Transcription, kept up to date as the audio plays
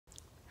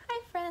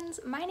friends,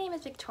 my name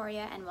is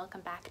Victoria and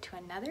welcome back to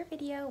another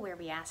video where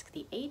we ask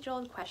the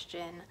age-old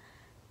question,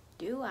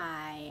 do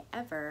I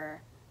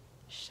ever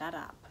shut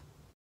up?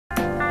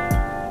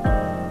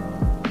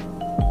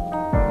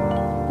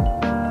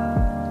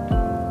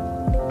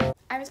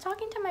 I was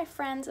talking to my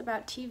friends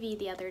about TV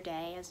the other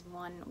day, as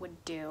one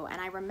would do, and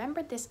I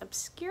remembered this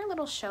obscure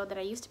little show that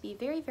I used to be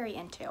very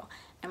into,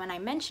 and when I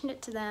mentioned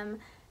it to them,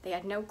 they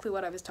had no clue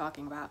what I was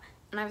talking about.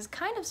 And I was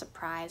kind of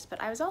surprised, but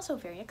I was also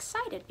very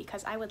excited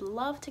because I would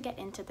love to get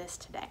into this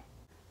today.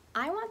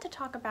 I want to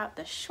talk about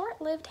the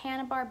short-lived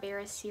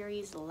Hanna-Barbera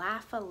series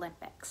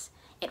Laff-a-Lympics.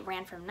 It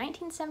ran from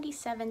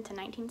 1977 to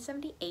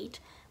 1978,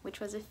 which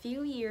was a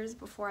few years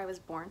before I was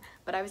born,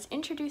 but I was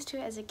introduced to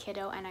it as a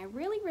kiddo and I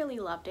really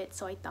loved it,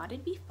 so I thought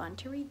it'd be fun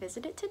to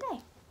revisit it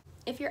today.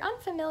 If you're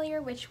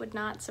unfamiliar, which would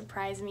not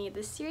surprise me,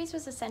 this series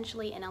was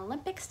essentially an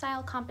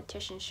Olympic-style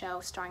competition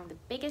show starring the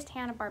biggest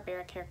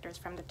Hanna-Barbera characters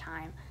from the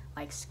time,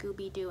 like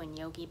Scooby-Doo and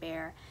Yogi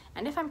Bear,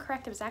 and if I'm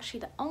correct, it was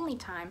actually the only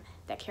time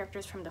that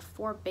characters from the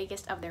four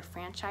biggest of their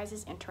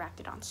franchises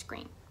interacted on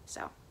screen,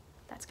 so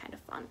that's kind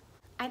of fun.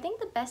 I think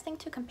the best thing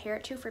to compare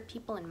it to for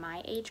people in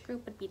my age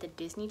group would be the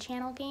Disney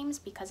Channel games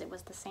because it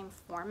was the same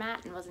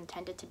format and was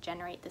intended to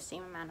generate the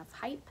same amount of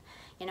hype.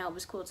 You know, it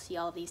was cool to see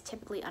all of these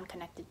typically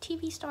unconnected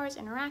TV stars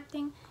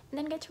interacting and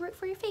then get to root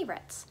for your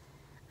favorites.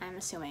 I'm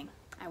assuming.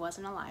 I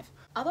wasn't alive.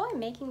 Although I'm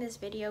making this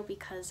video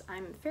because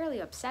I'm fairly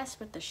obsessed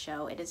with the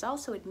show, it is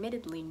also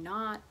admittedly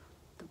not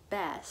the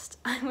best.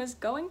 I was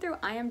going through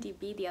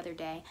IMDb the other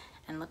day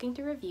and looking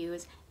through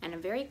reviews, and a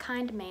very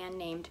kind man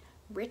named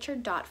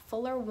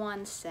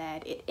Richard.Fuller1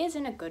 said, "It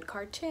isn't a good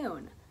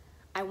cartoon.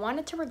 I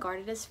wanted to regard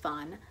it as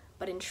fun,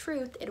 but in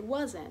truth it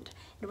wasn't.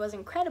 It was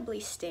incredibly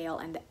stale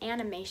and the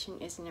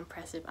animation isn't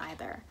impressive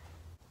either."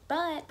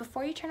 But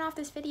before you turn off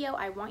this video,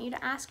 I want you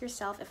to ask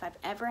yourself if I've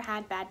ever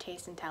had bad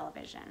taste in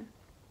television.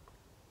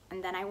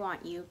 And then I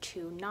want you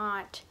to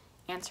not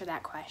answer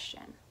that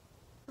question.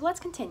 So let's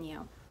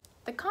continue.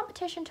 The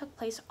competition took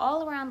place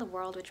all around the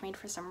world, which made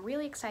for some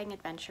really exciting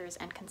adventures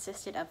and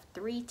consisted of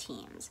 3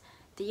 teams.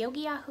 The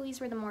Yogi Yahoos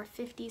were the more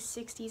 50s,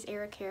 60s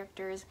era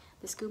characters,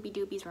 the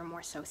Scooby-Doobies were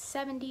more so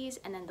 70s,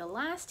 and then the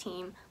last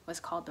team was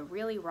called the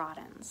Really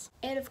Rottens.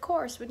 It, of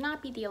course, would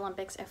not be the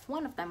Olympics if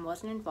one of them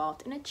wasn't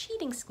involved in a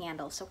cheating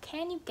scandal, so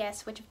can you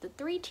guess which of the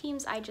 3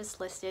 teams I just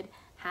listed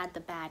had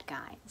the bad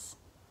guys?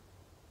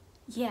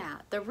 Yeah,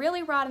 the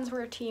Really Rottens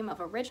were a team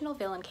of original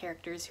villain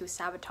characters who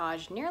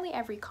sabotaged nearly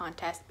every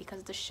contest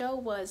because the show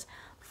was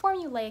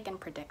formulaic and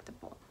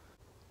predictable.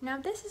 Now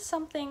this is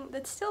something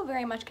that still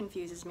very much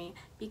confuses me,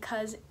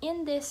 because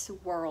in this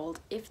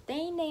world, if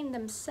they name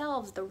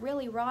themselves the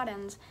Really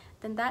Rottens,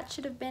 then that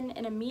should have been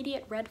an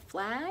immediate red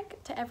flag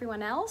to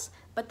everyone else,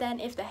 but then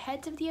if the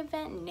heads of the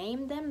event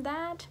named them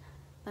that,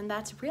 then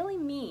that's really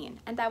mean,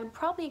 and that would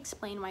probably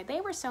explain why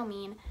they were so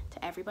mean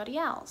to everybody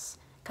else,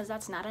 because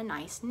that's not a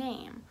nice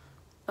name.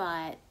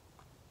 But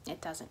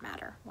it doesn't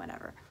matter,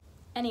 whatever.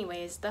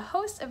 Anyways, the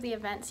hosts of the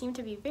event seem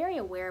to be very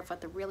aware of what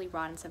the Really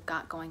Rottens have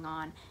got going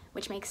on,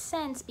 which makes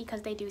sense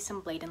because they do some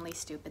blatantly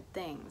stupid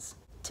things.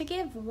 To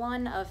give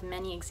one of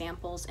many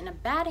examples, in a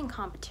batting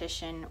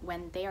competition,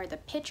 when they are the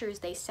pitchers,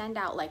 they send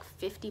out like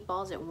 50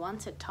 balls at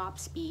once at top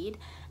speed,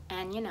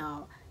 and you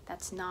know,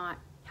 that's not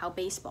how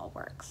baseball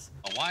works.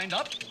 A wind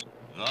up,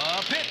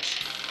 the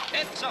pitch.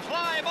 It's a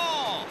fly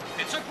ball.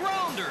 It's a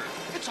grounder.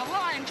 It's a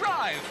line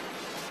drive.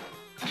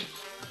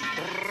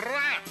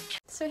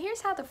 So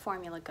here's how the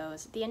formula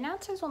goes. The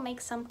announcers will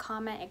make some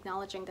comment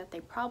acknowledging that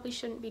they probably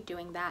shouldn't be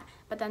doing that,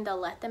 but then they'll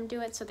let them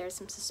do it so there's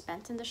some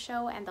suspense in the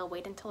show, and they'll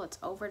wait until it's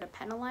over to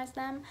penalize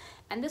them.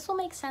 And this will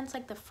make sense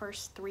like the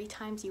first 3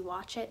 times you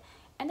watch it,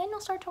 and then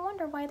you'll start to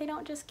wonder why they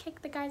don't just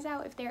kick the guys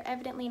out if they're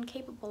evidently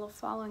incapable of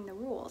following the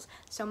rules.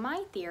 So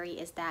my theory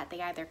is that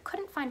they either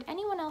couldn't find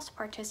anyone else to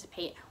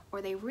participate,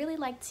 or they really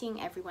liked seeing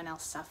everyone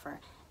else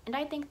suffer. And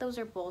I think those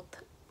are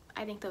both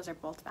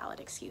valid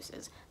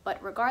excuses,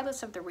 but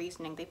regardless of the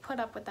reasoning, they put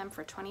up with them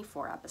for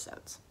 24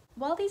 episodes.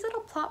 While these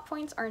little plot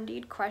points are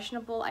indeed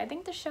questionable, I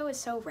think the show is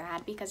so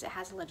rad because it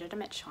has a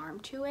legitimate charm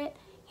to it.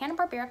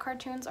 Hanna-Barbera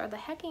cartoons are the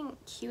hecking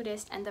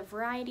cutest, and the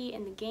variety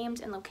in the games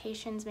and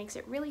locations makes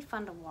it really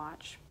fun to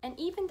watch. And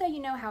even though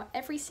you know how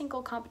every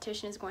single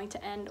competition is going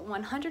to end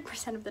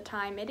 100% of the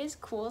time, it is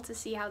cool to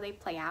see how they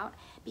play out,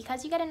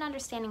 because you get an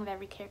understanding of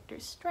every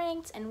character's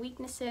strengths and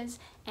weaknesses,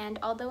 and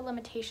although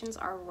limitations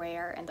are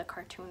rare in the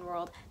cartoon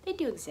world, they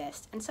do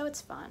exist, and so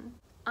it's fun.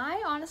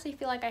 I honestly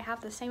feel like I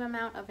have the same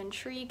amount of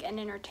intrigue and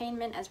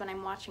entertainment as when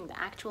I'm watching the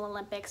actual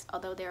Olympics,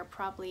 although there are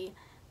probably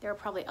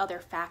other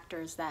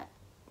factors that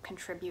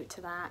contribute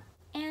to that.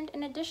 And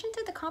in addition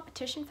to the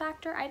competition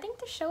factor, I think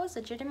the show is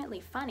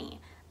legitimately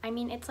funny. I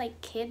mean, it's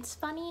like kids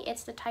funny.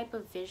 It's the type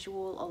of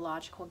visual,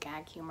 illogical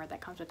gag humor that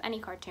comes with any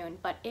cartoon,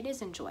 but it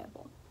is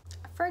enjoyable.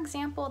 For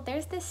example,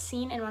 there's this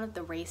scene in one of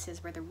the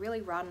races where the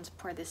Really Rottens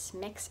pour this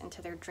mix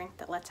into their drink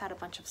that lets out a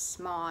bunch of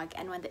smog,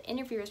 and when the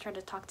interviewers try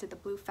to talk to the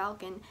Blue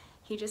Falcon,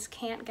 he just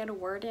can't get a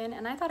word in,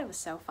 and I thought it was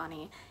so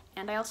funny.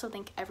 And I also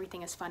think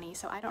everything is funny,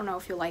 so I don't know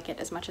if you'll like it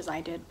as much as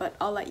I did, but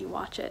I'll let you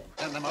watch it.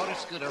 And the motor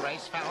scooter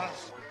race,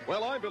 fellas?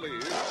 Well, I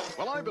believe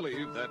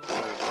that,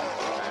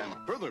 and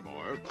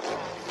furthermore,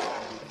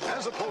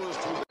 as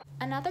opposed to...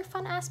 Another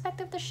fun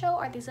aspect of the show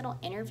are these little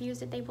interviews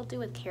that they will do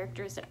with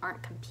characters that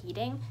aren't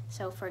competing.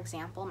 So for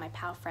example, my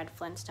pal Fred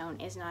Flintstone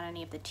is not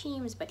any of the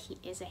teams, but he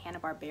is a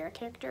Hanna-Barbera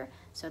character,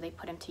 so they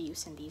put him to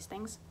use in these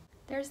things.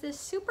 There's this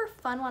super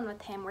fun one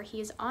with him where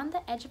he is on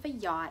the edge of a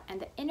yacht and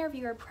the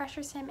interviewer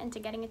pressures him into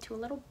getting into a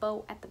little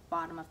boat at the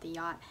bottom of the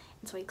yacht.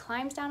 And so he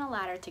climbs down a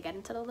ladder to get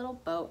into the little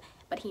boat,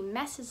 but he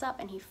messes up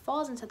and he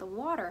falls into the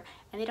water,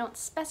 and they don't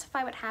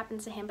specify what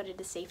happens to him, but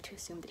it is safe to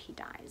assume that he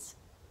dies.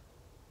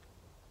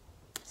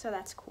 So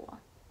that's cool.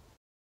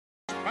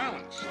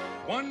 Balance.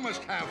 One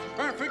must have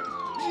perfect...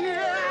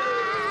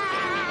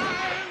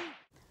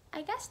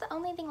 I guess the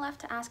only thing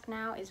left to ask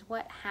now is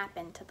what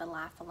happened to the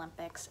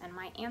laff-a-lympics, and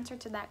my answer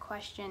to that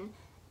question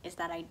is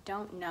that I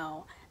don't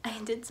know. I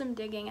did some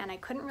digging and I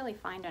couldn't really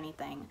find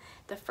anything.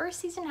 The first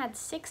season had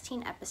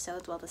 16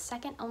 episodes, while the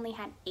second only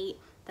had 8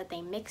 that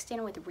they mixed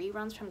in with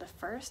reruns from the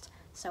first,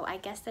 so I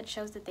guess that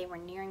shows that they were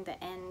nearing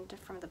the end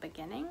from the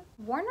beginning.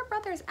 Warner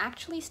Brothers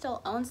actually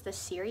still owns the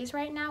series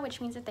right now, which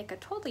means that they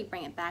could totally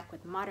bring it back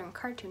with modern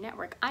Cartoon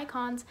Network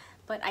icons,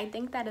 but I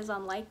think that is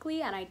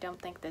unlikely, and I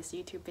don't think this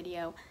YouTube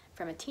video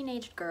from a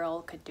teenage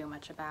girl could do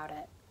much about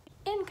it.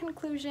 In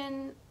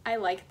conclusion, I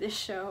like this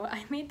show.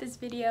 I made this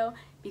video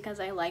because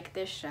I like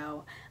this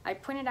show. I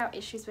pointed out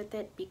issues with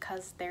it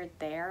because they're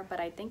there, but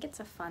I think it's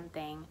a fun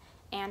thing.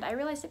 And I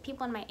realize that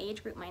people in my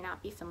age group might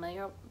not be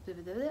familiar with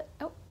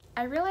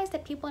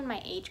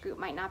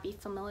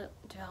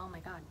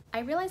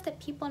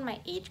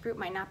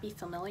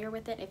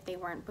it if they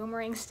weren't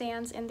Boomerang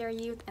stans in their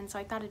youth, and so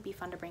I thought it'd be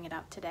fun to bring it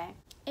up today.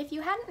 If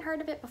you hadn't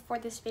heard of it before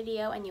this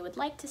video and you would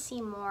like to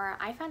see more,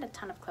 I found a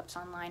ton of clips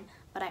online,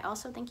 but I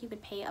also think you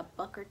could pay $1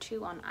 or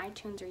 $2 on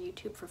iTunes or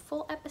YouTube for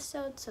full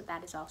episodes, so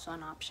that is also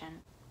an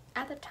option.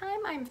 At the time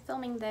I'm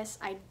filming this,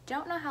 I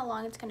don't know how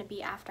long it's going to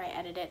be after I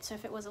edit it, so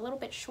if it was a little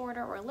bit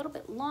shorter or a little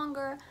bit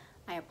longer,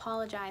 I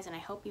apologize, and I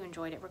hope you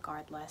enjoyed it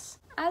regardless.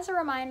 As a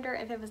reminder,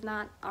 if it was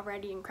not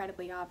already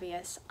incredibly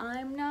obvious,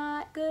 I'm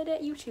not good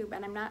at YouTube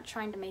and I'm not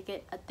trying to make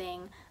it a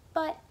thing,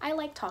 but I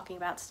like talking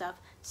about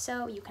stuff,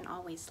 so you can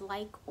always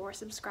like or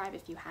subscribe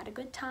if you had a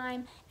good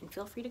time, and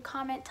feel free to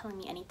comment telling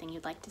me anything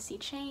you'd like to see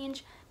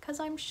change, because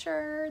I'm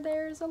sure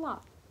there's a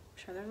lot.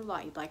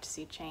 You'd like to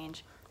see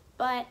change.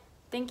 But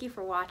thank you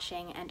for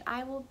watching, and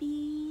I will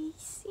be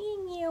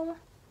seeing you.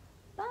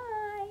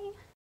 Bye!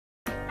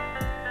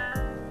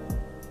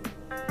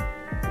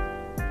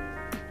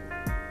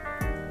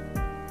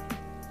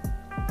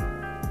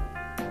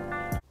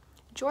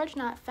 George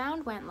Not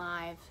Found went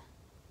live.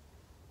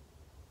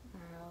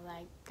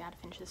 I gotta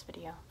finish this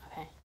video. Okay.